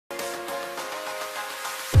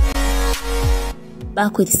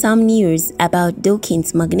Back with some news about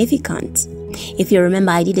Doorkins Magnificat. If you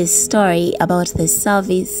remember, I did a story about the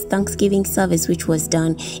service, Thanksgiving service, which was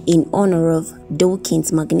done in honor of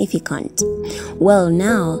Doorkins Magnificat. Well,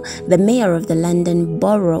 now the mayor of the London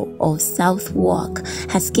Borough of Southwark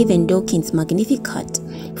has given Doorkins Magnificat,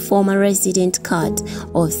 former resident cat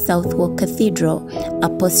of Southwark Cathedral, a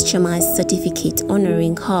posthumous certificate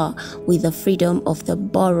honoring her with the Freedom of the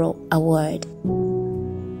Borough Award.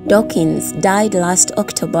 Doorkins died last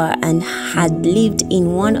October and had lived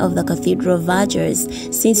in one of the cathedral vergers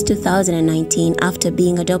since 2019 after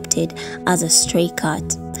being adopted as a stray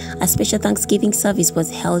cat. A special Thanksgiving service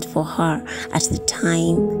was held for her at the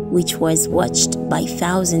time, which was watched by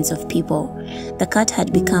thousands of people. The cat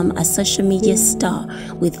had become a social media star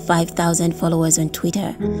with 5,000 followers on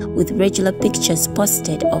Twitter, with regular pictures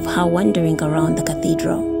posted of her wandering around the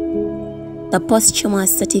cathedral. The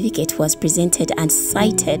posthumous certificate was presented and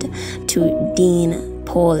cited to Dean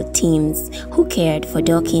Paul Timms, who cared for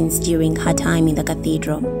Doorkins during her time in the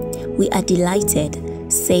cathedral. "We are delighted,"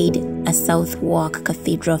 said a Southwark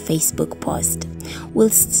Cathedral Facebook post.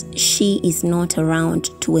 "Whilst she is not around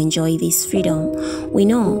to enjoy this freedom, we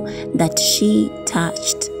know that she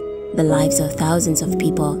touched the lives of thousands of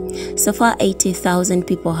people. So far, 80,000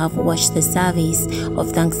 people have watched the service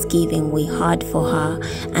of Thanksgiving we had for her,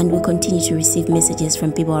 and we continue to receive messages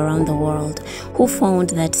from people around the world who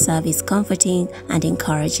found that service comforting and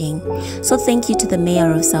encouraging. So thank you to the mayor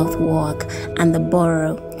of Southwark and the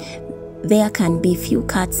borough. There can be few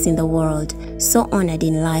cats in the world so honored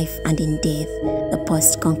in life and in death," the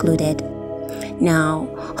post concluded. Now,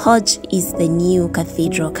 Hodge is the new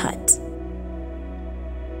cathedral cat.